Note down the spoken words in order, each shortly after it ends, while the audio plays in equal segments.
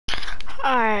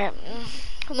Alright,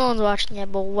 no one's watching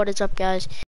yet, but what is up, guys?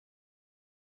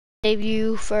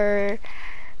 Debut for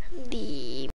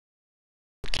the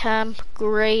Kemp,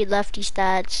 great lefty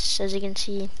stats, as you can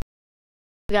see.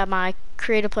 We got my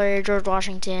creative player, George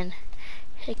Washington.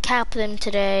 I capped him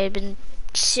today, been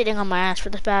sitting on my ass for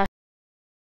the past,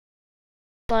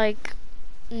 like,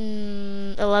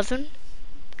 11?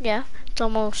 Yeah, it's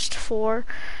almost 4.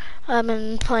 I've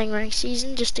been playing ranked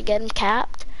season just to get him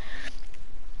capped.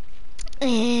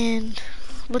 And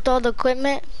with all the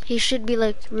equipment, he should be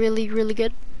like really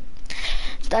good.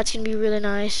 So that's gonna be really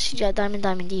nice. He got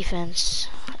diamond defense,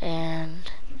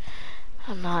 and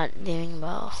I'm not doing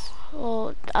well.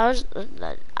 Well,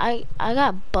 I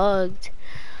got bugged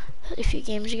a few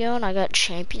games ago, and I got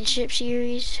championship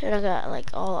series, and I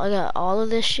got all of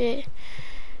this shit,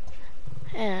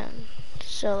 and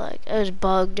so like I was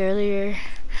bugged earlier,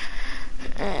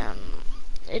 and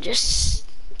it just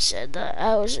said that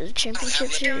I was a championship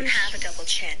series. You don't have a double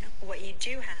chin. What you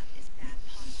do have is bad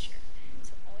posture.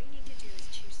 So all you need to do is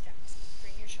 2 steps.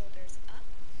 Bring your shoulders up,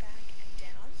 back, and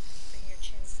down. Bring your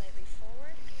chin slightly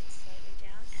forward and then slightly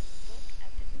down, and look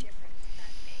at the difference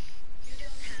that makes. You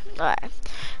don't have a Alright,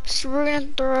 so we're gonna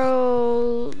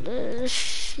throw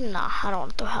this. Nah, I don't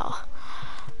want to throw Hell.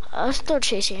 Let's throw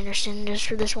Chase Anderson just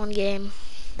for this one game.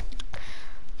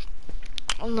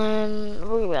 And then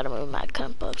we're gonna move Matt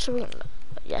Kemp up, so we're gonna.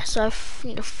 Yes, I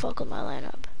need to fuck with my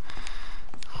lineup.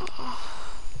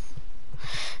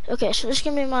 Okay, so this is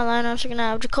gonna be my lineup. So we're gonna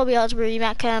have Jacoby Ellsbury,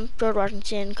 Matt Kemp, George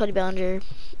Washington, Cody Bellinger,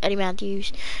 Eddie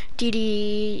Matthews,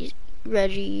 Didi,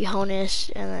 Reggie,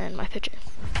 Honus, and then my pitcher.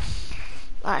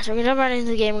 Alright, so we're gonna jump right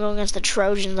into the game. We're going against the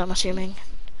Trojans, I'm assuming.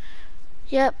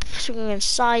 Yep, so we're going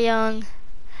against Cy Young.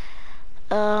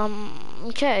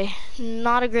 Okay,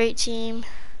 not a great team.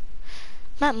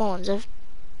 Matt Mullins,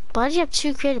 why did you have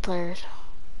 2 creative players?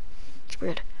 It's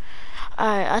weird.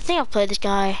 Alright, I think I've played this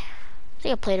guy. I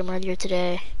think I played him earlier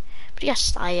today. But he got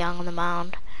Cy Young on the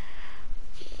mound.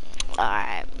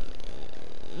 Alright.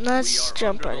 Let's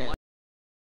jump right in.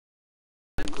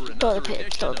 Throw the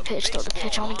pitch.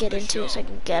 I want to get into it so I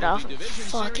can get off and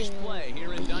fucking leave.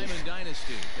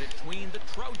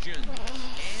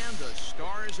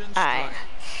 Alright.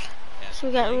 So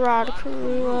we got Rod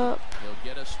Carew up.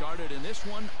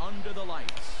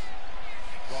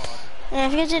 And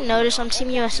if you guys didn't notice, I'm Team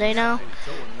USA now.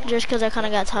 Just because I kind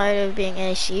of got tired of being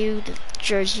ASU. The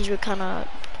jerseys were kind of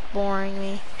boring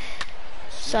me.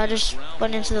 So I just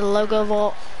went into the logo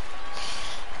vault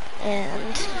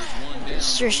and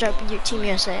searched up Team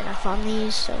USA, and I found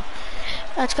these. So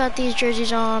that's got these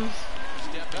jerseys on.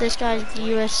 This guy's the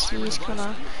USC is kind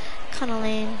of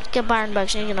lame. Get Byron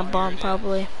Bucks, and he's gonna bomb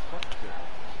probably.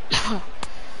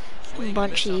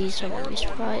 Bunchies, so I won't be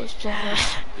surprised.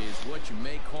 Is what you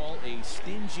may call a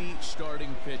stingy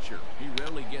starting pitcher. He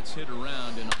rarely gets hit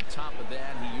around, and on top of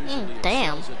that, he usually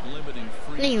damn. excels at limiting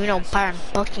free. I didn't even know Byron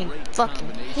Bucks can fucking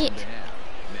hit.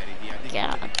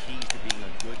 Yeah.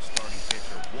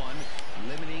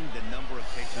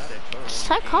 Does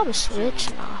that call a switch?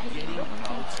 Nah, he didn't.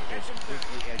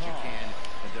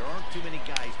 There aren't too many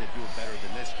guys that do it better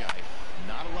than this guy.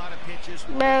 Not a lot of pitches.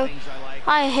 Bro,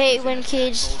 I hate when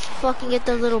kids fucking get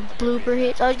the little blooper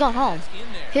hits. Oh, he's going home.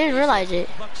 He didn't realize it.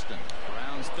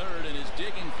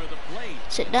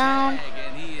 Sit down.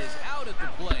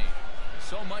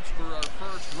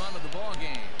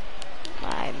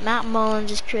 Alright, Matt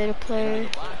Mullins is creative player.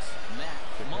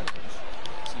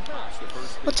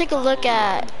 We'll take a look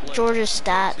at Georgia's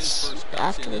stats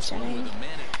after this inning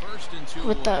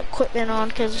with the equipment on,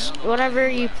 because whenever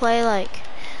you play like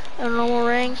a normal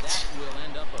ranked,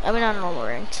 I mean not a normal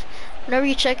ranked, whenever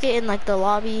you check it in like the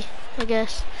lobby, I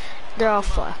guess, they're all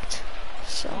fucked.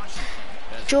 So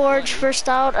George first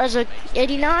out as a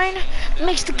 89,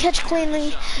 makes the catch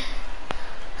cleanly.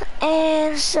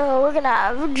 And so we're gonna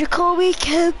have Jacoby,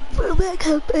 Kemp,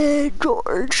 and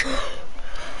George.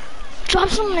 Drop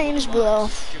some names below.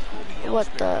 What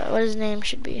his name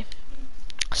should be.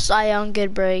 Cy Young,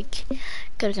 good break,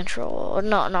 good control.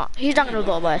 No, he's not gonna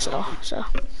go by us at all. So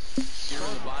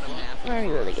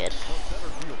really good.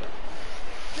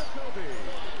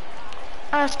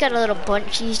 I just got a little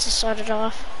bunchies to start it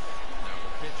off.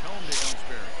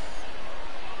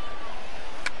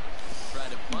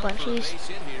 Bunchies.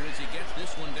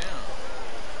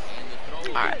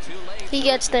 Alright, he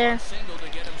gets there.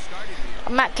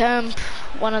 Matt Kemp,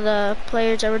 one of the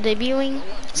players that were debuting.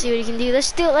 Let's see what he can do.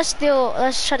 Let's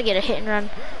try to get a hit and run.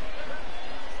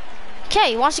 Okay,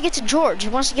 he wants to get to George. He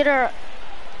wants to get her.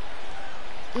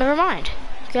 Never mind.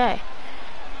 Okay.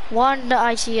 Won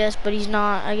the ITS, but he's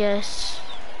not, I guess.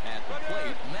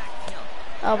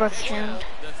 Albert Kemp.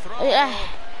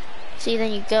 See,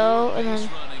 then you go, and then,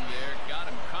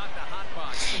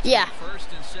 yeah.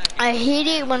 I hate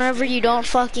it whenever you don't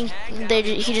fucking,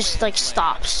 he just like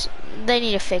stops. They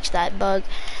need to fix that bug.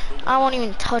 I won't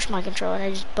even touch my controller, and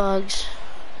it just bugs.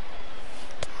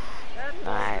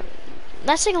 Alright,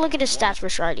 let's take a look at his stats for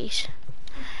righties.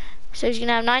 So he's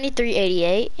gonna have 93,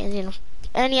 88,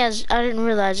 and he has, I didn't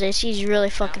realize this, he's really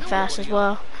fucking fast as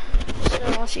well. So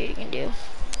let's see what he can do.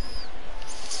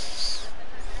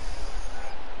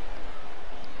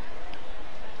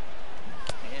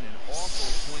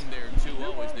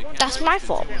 That's my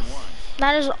fault.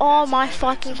 That is all my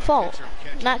fucking fault.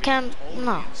 That can,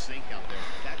 no.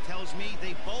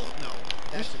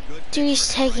 Dude,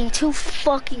 he's taking too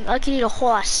fucking, I could eat a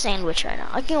whole ass sandwich right now.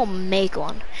 I can go make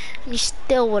one. And he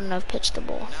still wouldn't have pitched the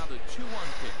ball.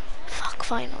 Fuck,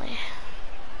 finally.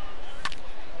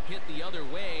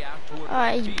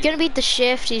 Alright, he's gonna beat the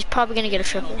shift. He's probably gonna get a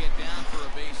triple.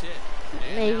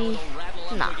 Maybe.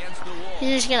 Nah. He's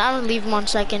just gonna, I'm gonna leave him 1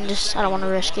 second. Just, I don't want to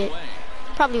risk it.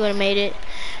 Probably would have made it.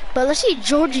 But let's see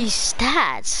Georgie's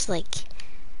stats. Like,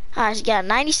 he's got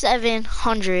 97,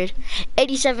 100,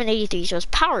 87, 83. So his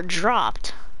power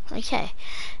dropped. Okay.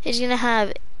 He's going to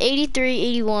have 83,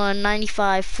 81,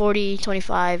 95, 40,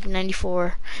 25,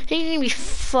 94. He's going to be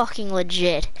fucking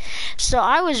legit. So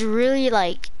I was really,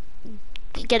 like,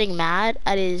 getting mad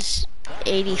at his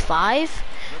 85.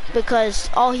 Because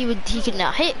all he could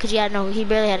now hit, because he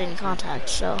barely had any contact.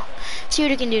 So, see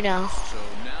what he can do now.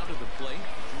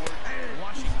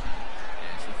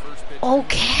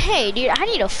 Okay, dude, I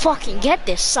need to fucking get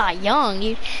this Cy Young,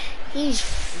 dude. He's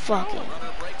fucking.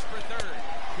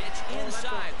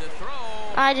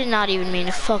 I did not even mean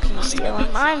to fucking steal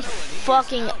him. I'm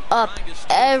fucking up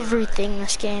everything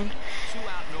this game.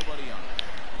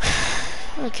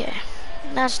 Okay,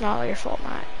 that's not your fault,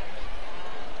 Matt.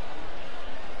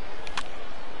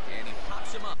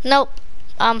 Nope,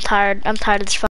 I'm tired. I'm tired of this.